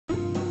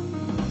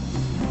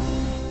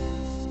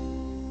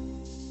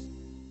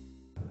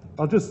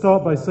I'll just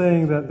start by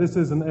saying that this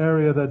is an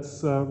area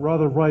that's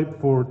rather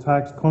ripe for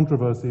tax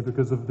controversy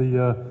because of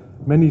the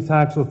many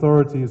tax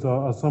authorities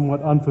are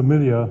somewhat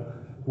unfamiliar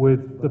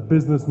with the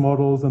business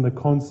models and the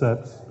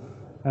concepts.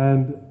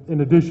 And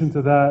in addition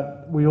to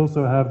that, we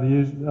also have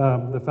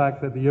the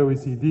fact that the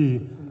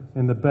OECD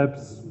in the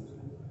BEPS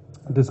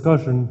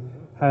discussion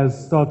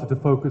has started to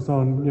focus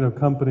on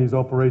companies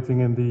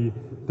operating in the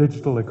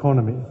digital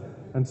economy.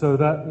 And so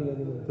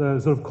that the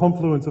sort of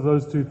confluence of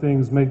those two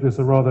things make this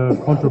a rather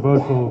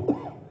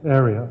controversial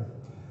area.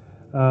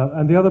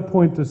 And the other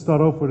point to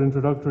start off with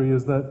introductory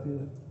is that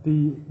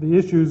the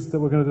issues that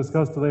we're going to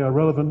discuss today are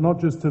relevant not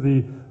just to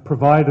the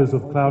providers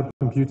of cloud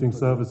computing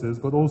services,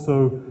 but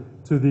also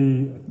to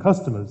the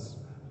customers,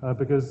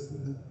 because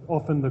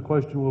often the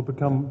question will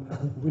become,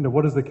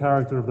 what is the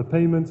character of the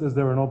payments? Is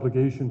there an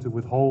obligation to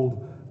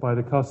withhold by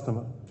the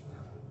customer?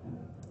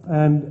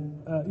 And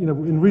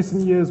in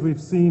recent years,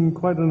 we've seen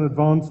quite an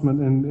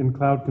advancement in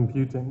cloud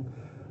computing.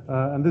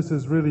 And this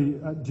is really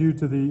due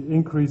to the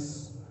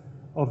increase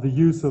of the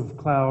use of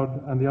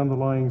cloud and the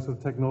underlying sort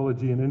of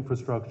technology and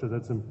infrastructure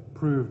that's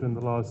improved in the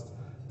last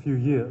few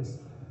years.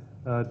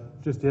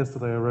 Just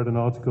yesterday, I read an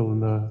article in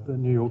the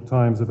New York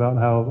Times about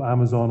how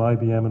Amazon,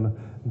 IBM,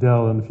 and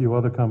Dell and a few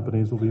other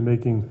companies will be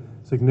making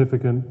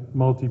significant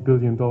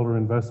multi-billion-dollar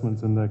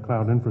investments in their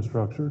cloud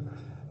infrastructure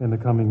in the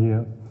coming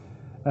year.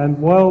 And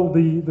while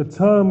the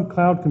term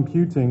cloud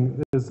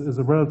computing is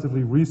a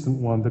relatively recent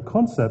one, the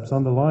concepts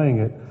underlying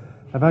it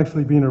have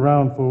actually been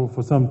around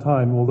for some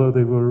time, although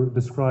they were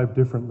described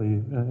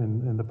differently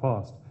in the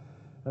past.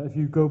 If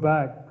you go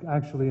back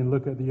actually and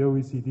look at the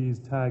OECD's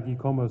TAG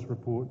e-commerce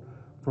report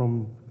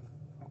from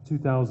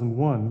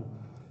 2001,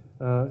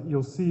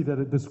 you'll see that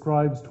it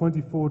describes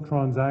 24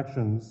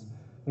 transactions,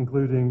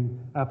 including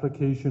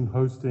application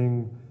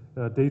hosting,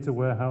 data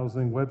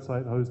warehousing,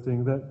 website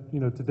hosting, that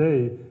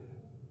today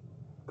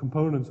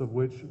components of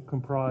which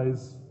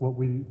comprise what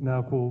we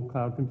now call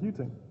cloud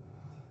computing.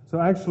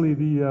 So actually,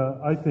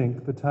 I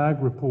think the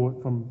TAG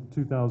report from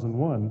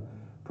 2001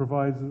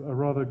 provides a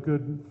rather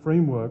good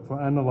framework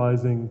for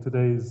analyzing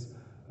today's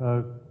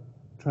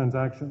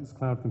transactions,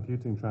 cloud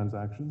computing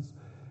transactions.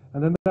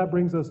 And then that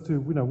brings us to,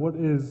 what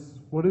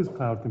is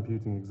cloud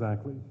computing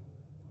exactly?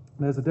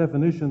 There's a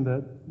definition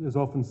that is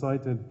often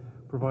cited,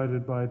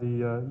 provided by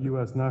the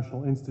US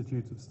National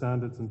Institute of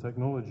Standards and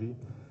Technology,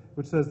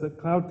 which says that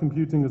cloud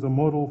computing is a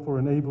model for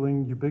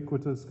enabling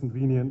ubiquitous,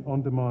 convenient,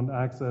 on-demand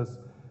access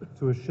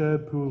to a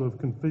shared pool of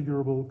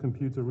configurable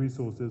computer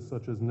resources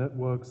such as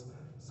networks,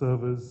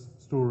 servers,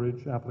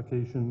 storage,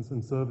 applications,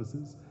 and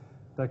services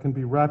that can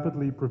be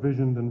rapidly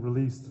provisioned and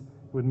released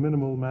with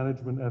minimal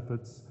management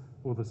efforts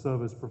or the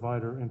service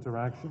provider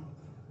interaction.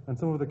 And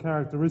some of the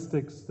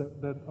characteristics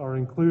that are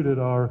included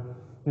are,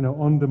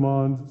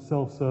 on-demand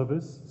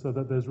self-service, so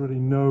that there's really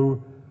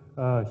no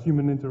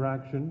human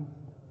interaction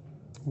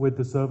with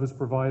the service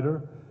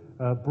provider,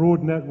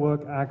 broad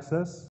network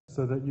access,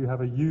 so that you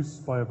have a use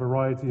by a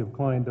variety of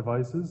client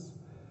devices,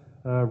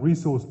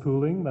 resource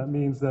pooling, that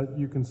means that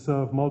you can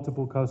serve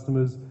multiple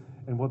customers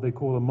in what they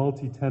call a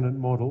multi-tenant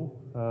model,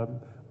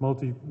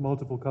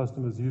 multiple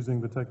customers using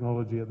the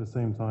technology at the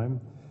same time,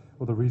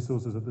 or the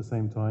resources at the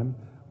same time.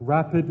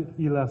 Rapid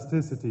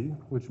elasticity,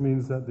 which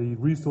means that the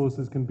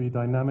resources can be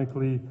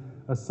dynamically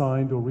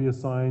assigned or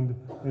reassigned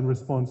in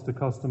response to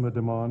customer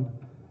demand.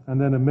 And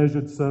then a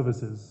measured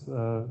services.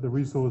 The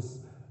resource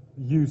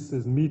use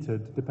is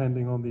metered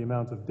depending on the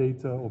amount of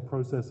data or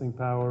processing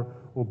power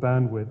or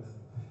bandwidth.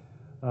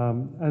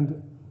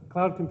 And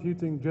cloud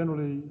computing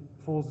generally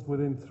falls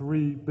within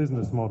three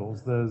business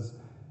models. There's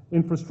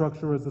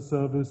infrastructure as a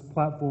service,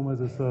 platform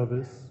as a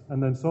service,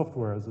 and then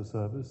software as a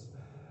service.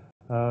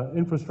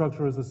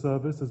 Infrastructure as a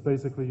service is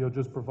basically you're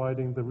just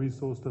providing the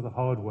resource to the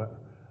hardware,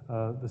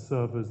 the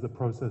servers, the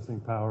processing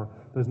power.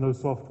 There's no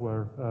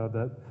software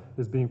that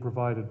is being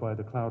provided by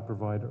the cloud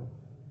provider.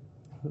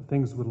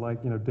 Things with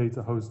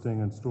data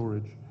hosting and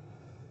storage.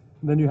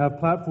 And then you have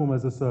platform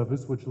as a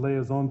service, which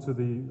layers onto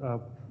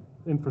the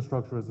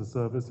infrastructure as a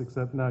service,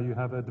 except now you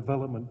have a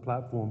development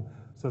platform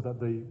so that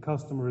the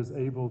customer is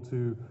able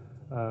to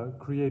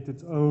create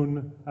its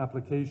own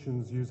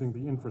applications using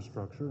the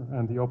infrastructure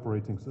and the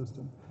operating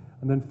system.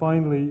 And then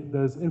finally,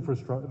 there's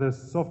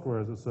software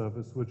as a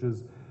service, which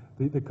is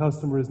the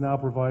customer is now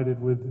provided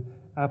with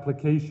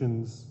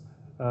applications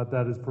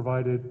that is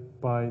provided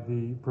by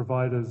the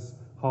provider's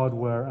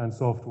hardware and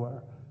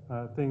software.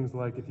 Things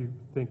like, if you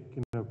think,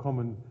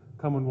 common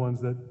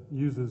ones that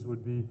users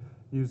would be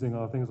using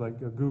are things like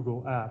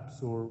Google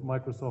Apps or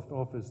Microsoft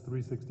Office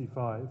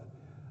 365.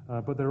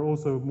 But there are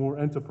also more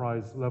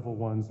enterprise level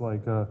ones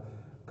like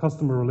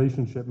customer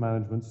relationship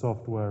management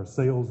software,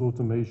 sales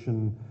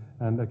automation,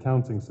 and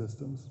accounting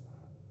systems.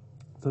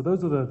 So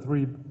those are the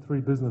three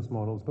business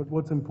models. But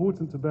what's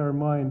important to bear in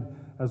mind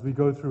as we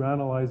go through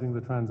analyzing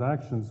the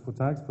transactions for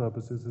tax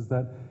purposes is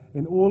that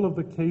in all of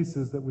the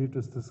cases that we've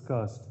just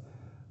discussed,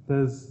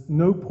 there's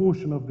no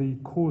portion of the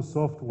core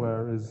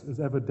software is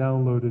ever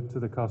downloaded to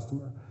the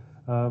customer,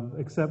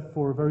 except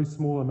for a very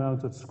small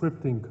amount of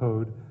scripting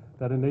code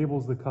that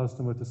enables the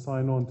customer to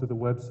sign on to the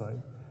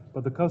website.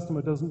 but the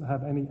customer doesn't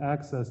have any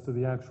access to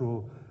the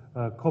actual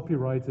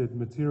copyrighted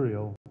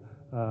material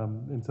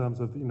in terms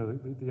of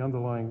the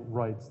underlying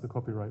rights, the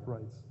copyright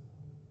rights.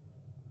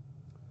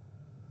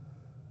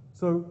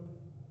 So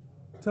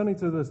turning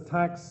to this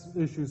tax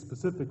issue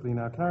specifically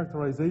now,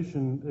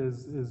 characterization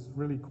is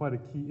really quite a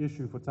key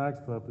issue for tax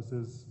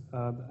purposes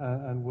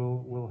and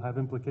will have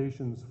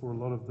implications for a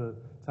lot of the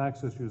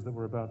tax issues that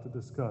we're about to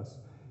discuss.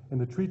 In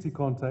the treaty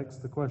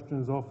context, the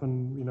question is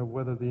often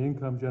whether the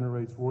income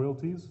generates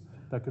royalties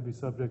that could be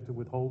subject to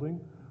withholding,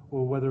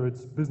 or whether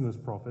it's business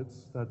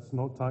profits that's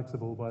not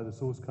taxable by the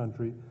source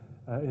country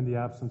in the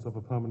absence of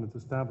a permanent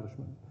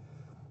establishment.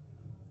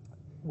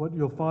 What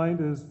you'll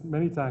find is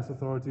many tax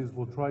authorities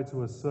will try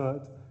to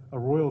assert a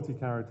royalty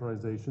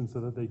characterization so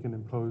that they can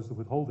impose the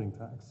withholding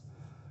tax.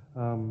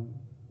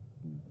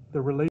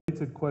 The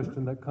related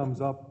question that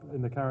comes up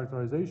in the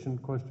characterization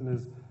question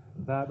is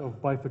that of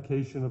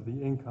bifurcation of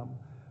the income.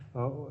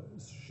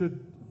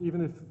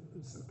 Even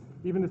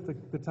if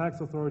the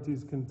tax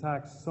authorities can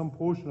tax some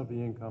portion of the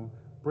income,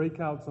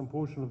 break out some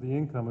portion of the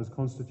income as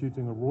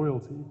constituting a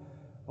royalty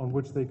on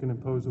which they can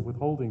impose a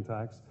withholding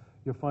tax,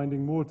 you're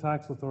finding more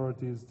tax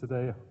authorities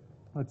today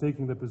are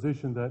taking the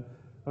position that,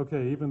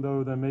 okay, even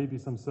though there may be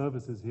some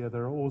services here,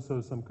 there are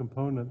also some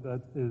component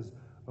that is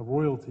a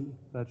royalty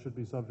that should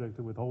be subject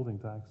to withholding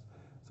tax.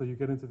 So you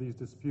get into these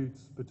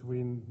disputes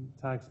between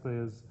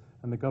taxpayers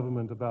and the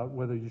government about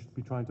whether you should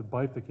be trying to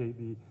bifurcate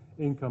the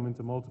income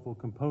into multiple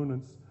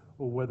components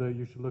or whether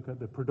you should look at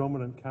the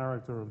predominant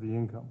character of the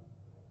income.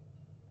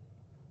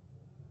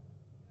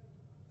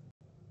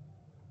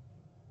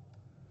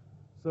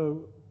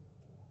 So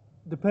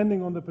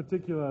depending on the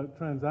particular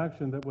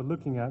transaction that we're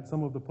looking at,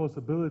 some of the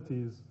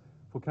possibilities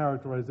for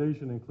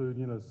characterization include,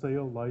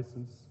 sale,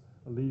 license,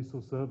 a lease,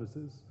 or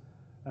services.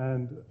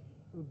 And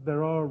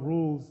there are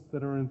rules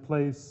that are in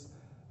place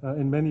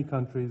in many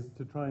countries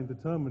to try and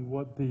determine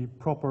what the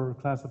proper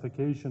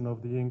classification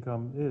of the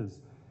income is.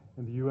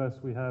 In the US,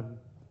 we have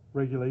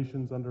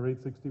regulations under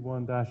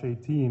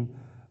 861-18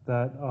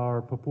 that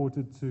are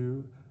purported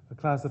to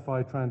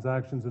classify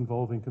transactions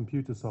involving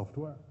computer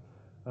software.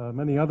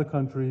 Many other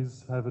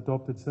countries have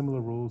adopted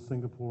similar rules.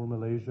 Singapore and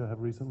Malaysia have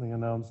recently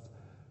announced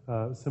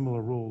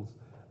similar rules.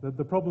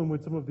 The problem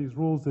with some of these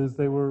rules is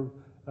they were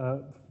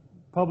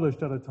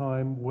published at a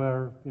time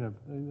where,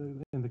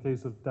 in the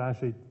case of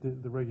 -8,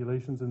 the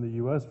regulations in the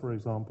US, for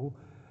example,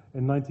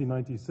 in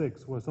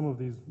 1996, where some of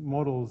these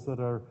models that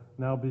are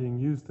now being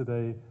used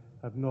today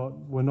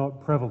were not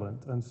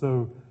prevalent. And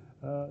so,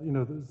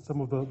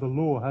 some of the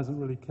law hasn't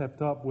really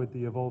kept up with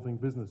the evolving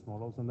business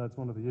models, and that's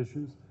one of the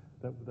issues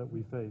that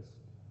we face.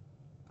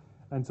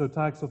 And so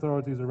tax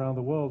authorities around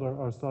the world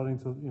are starting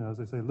to, as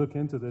I say, look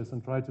into this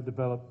and try to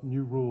develop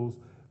new rules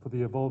for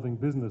the evolving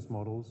business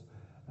models,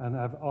 and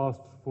have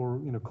asked for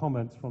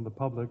comments from the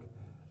public,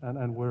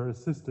 and we're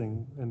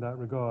assisting in that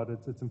regard.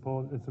 It's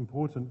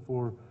important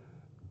for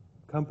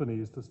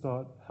companies to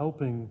start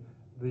helping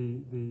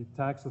the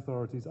tax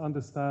authorities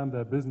understand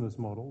their business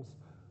models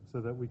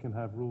so that we can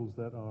have rules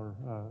that are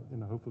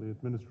hopefully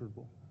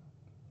administrable.